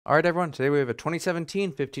Alright everyone, today we have a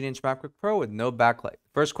 2017 15-inch MacBook Pro with no backlight.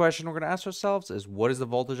 First question we're going to ask ourselves is what is the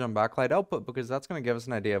voltage on backlight output, because that's going to give us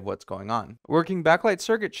an idea of what's going on. A working backlight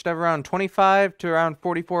circuit should have around 25 to around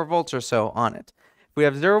 44 volts or so on it. If we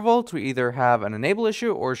have 0 volts, we either have an enable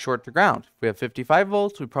issue or short to ground. If we have 55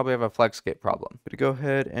 volts, we probably have a flex gate problem. To go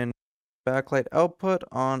ahead and backlight output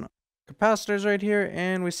on capacitors right here,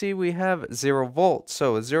 and we see we have 0 volts.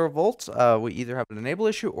 So with 0 volts, we either have an enable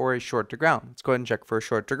issue or a short to ground. Let's go ahead and check for a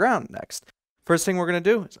short to ground next. First thing we're going to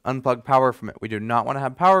do is unplug power from it. We do not want to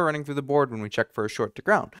have power running through the board when we check for a short to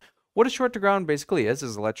ground. What a short to ground basically is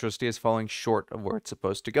electricity is falling short of where it's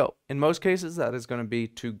supposed to go. In most cases, that is going to be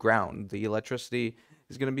to ground. The electricity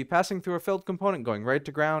is going to be passing through a filled component, going right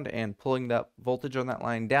to ground, and pulling that voltage on that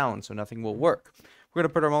line down, so nothing will work. We're going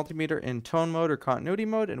to put our multimeter in tone mode or continuity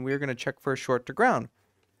mode, and we're going to check for a short to ground.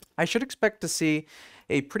 I should expect to see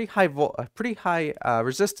a pretty high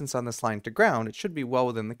resistance on this line to ground. It should be well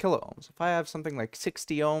within the kilo ohms. If I have something like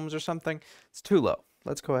 60 ohms or something, it's too low.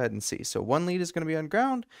 Let's go ahead and see. So 1 lead is going to be on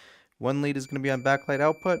ground, 1 lead is going to be on backlight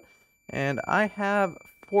output, and I have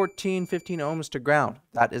 15 ohms to ground.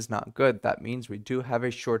 That is not good. That means we do have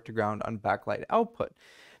a short to ground on backlight output.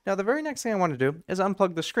 Now, the very next thing I want to do is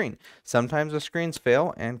unplug the screen. Sometimes the screens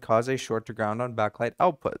fail and cause a short to ground on backlight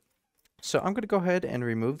output. So I'm going to go ahead and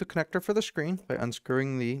remove the connector for the screen by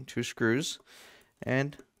unscrewing the 2 screws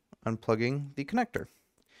and unplugging the connector.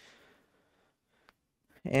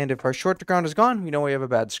 And if our short to ground is gone, we know we have a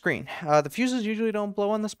bad screen. The fuses usually don't blow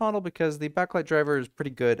on this model because the backlight driver is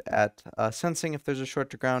pretty good at sensing if there's a short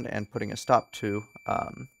to ground and putting a stop to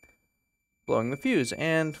blowing the fuse.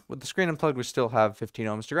 And with the screen unplugged, we still have 15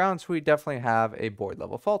 ohms to ground, so we definitely have a board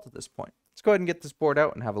level fault at this point. Let's go ahead and get this board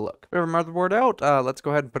out and have a look. We have our motherboard out. Let's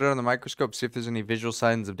go ahead and put it on the microscope, see if there's any visual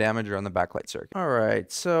signs of damage or on the backlight circuit.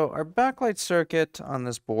 Alright, so our backlight circuit on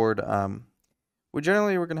this board, we're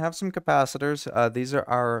going to have some capacitors. These are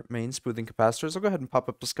our main smoothing capacitors. I'll go ahead and pop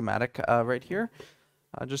up a schematic right here.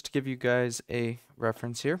 Just to give you guys a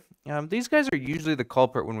reference here. These guys are usually the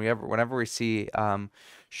culprit whenever we see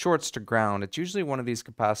shorts to ground. It's usually one of these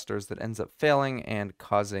capacitors that ends up failing and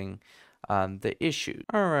causing the issue.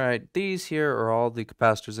 Alright, these here are all the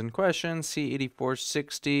capacitors in question.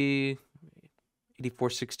 C8460,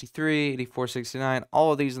 8463, 8469,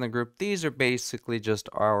 all of these in the group. These are basically just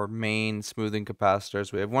our main smoothing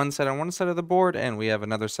capacitors. We have one set on one side of the board, and we have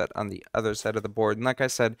another set on the other side of the board. And like I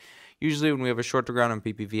said, usually when we have a short to ground on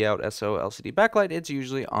PPV out SO LCD backlight, it's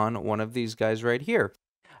usually on one of these guys right here.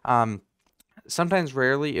 Sometimes,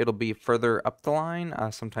 rarely, it'll be further up the line.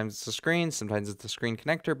 Sometimes it's the screen, sometimes it's the screen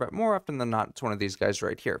connector, but more often than not, it's one of these guys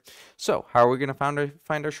right here. So, how are we going to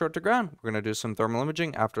find our short to ground? We're going to do some thermal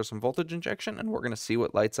imaging after some voltage injection, and we're going to see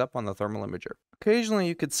what lights up on the thermal imager. Occasionally,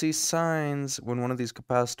 you could see signs when one of these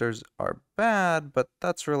capacitors are bad, but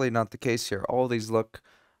that's really not the case here. All these look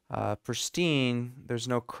pristine. There's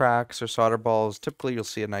no cracks or solder balls. Typically, you'll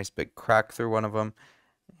see a nice big crack through one of them.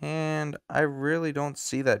 And I really don't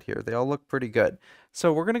see that here. They all look pretty good.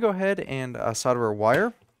 So we're going to go ahead and solder a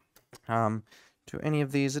wire to any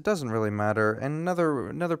of these. It doesn't really matter. And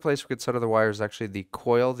another place we could solder the wire is actually the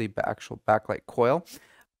coil, the actual backlight coil.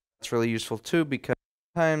 That's really useful too, because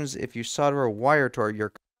sometimes if you solder a wire to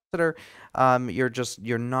your capacitor,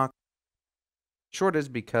 you're not short, is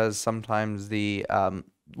because sometimes the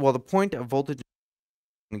point of voltage is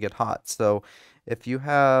going to get hot. So if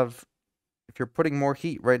you're putting more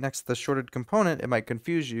heat right next to the shorted component, it might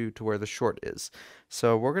confuse you to where the short is.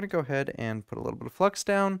 So we're going to go ahead and put a little bit of flux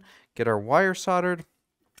down, get our wire soldered,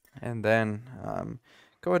 and then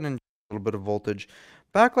go ahead and inject a little bit of voltage.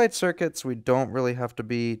 Backlight circuits, we don't really have to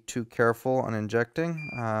be too careful on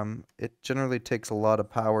injecting. It generally takes a lot of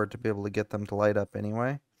power to be able to get them to light up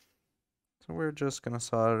anyway. So we're just going to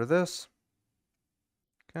solder this.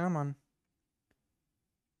 Come on.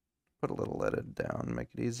 Put a little leaded down, make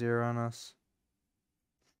it easier on us.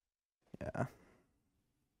 Yeah.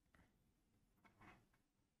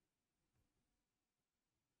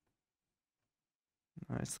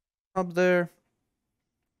 Nice up there.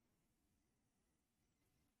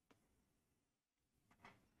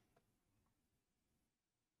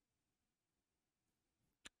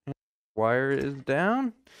 Wire is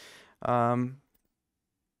down.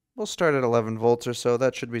 We'll start at 11 volts or so.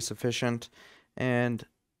 That should be sufficient. And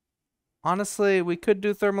honestly, we could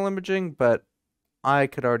do thermal imaging, but I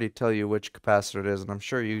could already tell you which capacitor it is, and I'm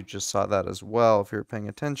sure you just saw that as well if you were paying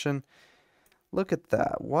attention. Look at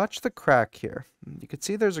that. Watch the crack here. You can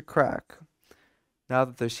see there's a crack. Now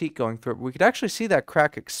that there's heat going through it, we could actually see that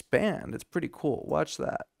crack expand. It's pretty cool. Watch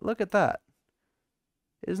that. Look at that.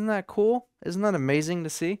 Isn't that cool? Isn't that amazing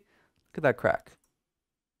to see? Look at that crack.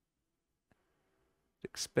 It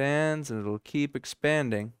expands and it'll keep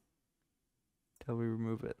expanding until we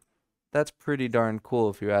remove it. That's pretty darn cool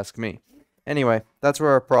if you ask me. Anyway, that's where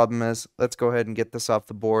our problem is. Let's go ahead and get this off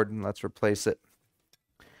the board and let's replace it.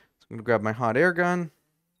 So I'm going to grab my hot air gun.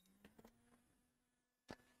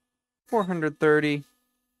 430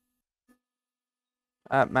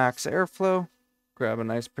 at max airflow. Grab a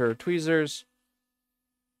nice pair of tweezers.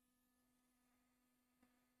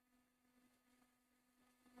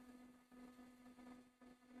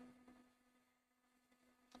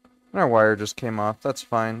 And our wire just came off. That's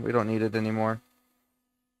fine. We don't need it anymore.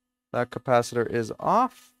 That capacitor is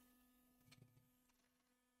off.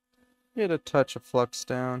 Get a touch of flux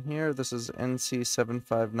down here. This is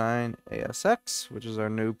NC759ASX, which is our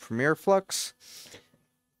new premier flux.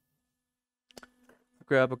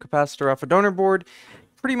 Grab a capacitor off a donor board.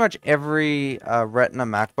 Pretty much every Retina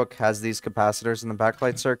MacBook has these capacitors in the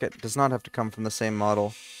backlight circuit. It does not have to come from the same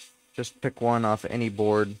model. Just pick one off any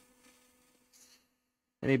board.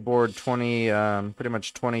 Any board pretty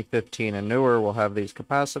much 2015 and newer will have these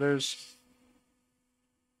capacitors.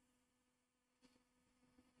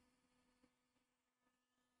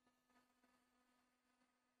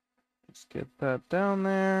 Just get that down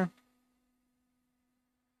there.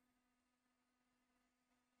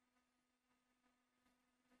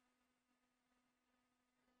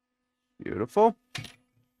 Beautiful.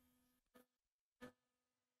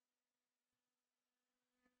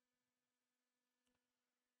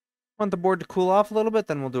 Want the board to cool off a little bit,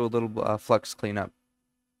 then we'll do a little flux cleanup.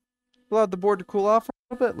 Allow the board to cool off a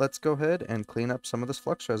little bit. Let's go ahead and clean up some of this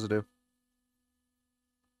flux residue.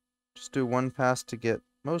 Just do one pass to get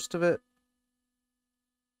most of it.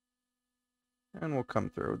 And we'll come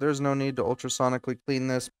through. There's no need to ultrasonically clean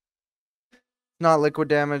this. Not liquid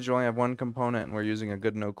damage, you only have one component, and we're using a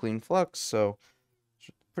good no clean flux, so it's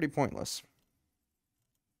pretty pointless.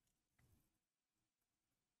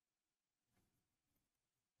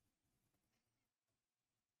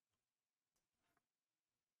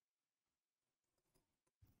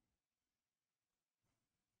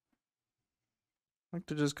 I like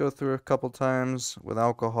to just go through a couple times with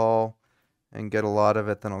alcohol and get a lot of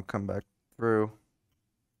it, then I'll come back through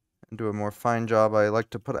and do a more fine job. I like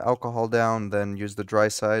to put alcohol down, then use the dry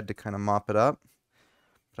side to kind of mop it up.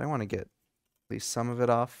 But I want to get at least some of it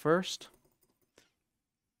off first.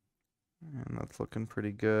 And that's looking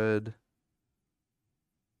pretty good.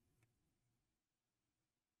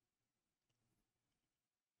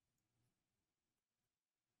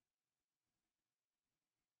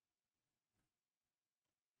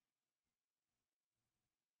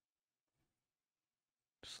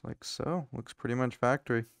 Just like so. Looks pretty much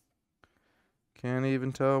factory. Can't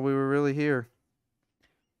even tell we were really here.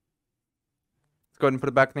 Let's go ahead and put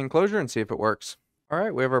it back in the enclosure and see if it works.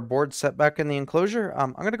 Alright, we have our board set back in the enclosure.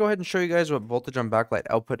 I'm going to go ahead and show you guys what voltage on backlight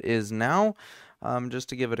output is now, just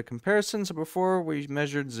to give it a comparison. So before we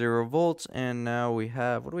measured 0 volts, and now we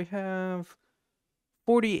have, what do we have?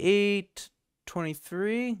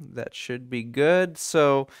 4823. That should be good.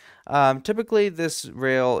 So typically this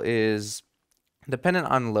rail is dependent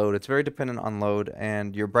on load. It's very dependent on load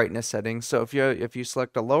and your brightness settings. So if you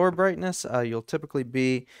select a lower brightness, you'll typically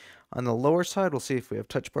be on the lower side. We'll see if we have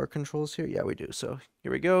touch bar controls here. Yeah, we do. So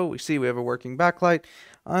here we go. We see we have a working backlight.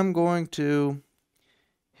 I'm going to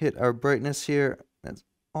hit our brightness here. That's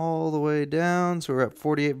all the way down. So we're at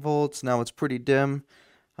 48 volts. Now it's pretty dim.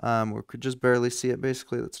 We could just barely see it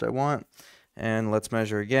basically. That's what I want. And let's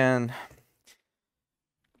measure again.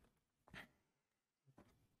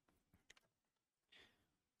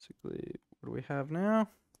 Basically, what do we have now?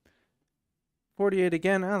 48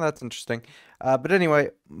 again. Oh, that's interesting. But anyway,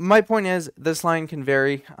 my point is this line can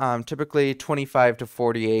vary. Typically 25 to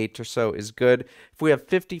 48 or so is good. If we have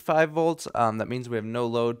 55 volts, that means we have no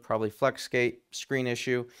load, probably flex gate, screen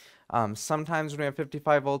issue. Sometimes when we have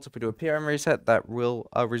 55 volts, if we do a PRM reset, that will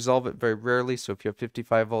resolve it very rarely. So if you have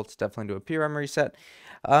 55 volts, definitely do a PRM reset.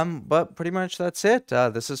 But pretty much that's it.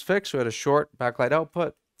 This is fixed. We had a short backlight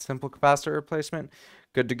output, simple capacitor replacement.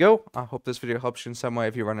 Good to go. I hope this video helps you in some way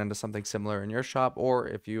if you run into something similar in your shop, or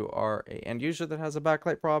if you are an end user that has a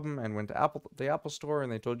backlight problem and went to the Apple store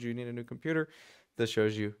and they told you you need a new computer. This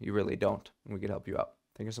shows you really don't, and we can help you out.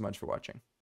 Thank you so much for watching.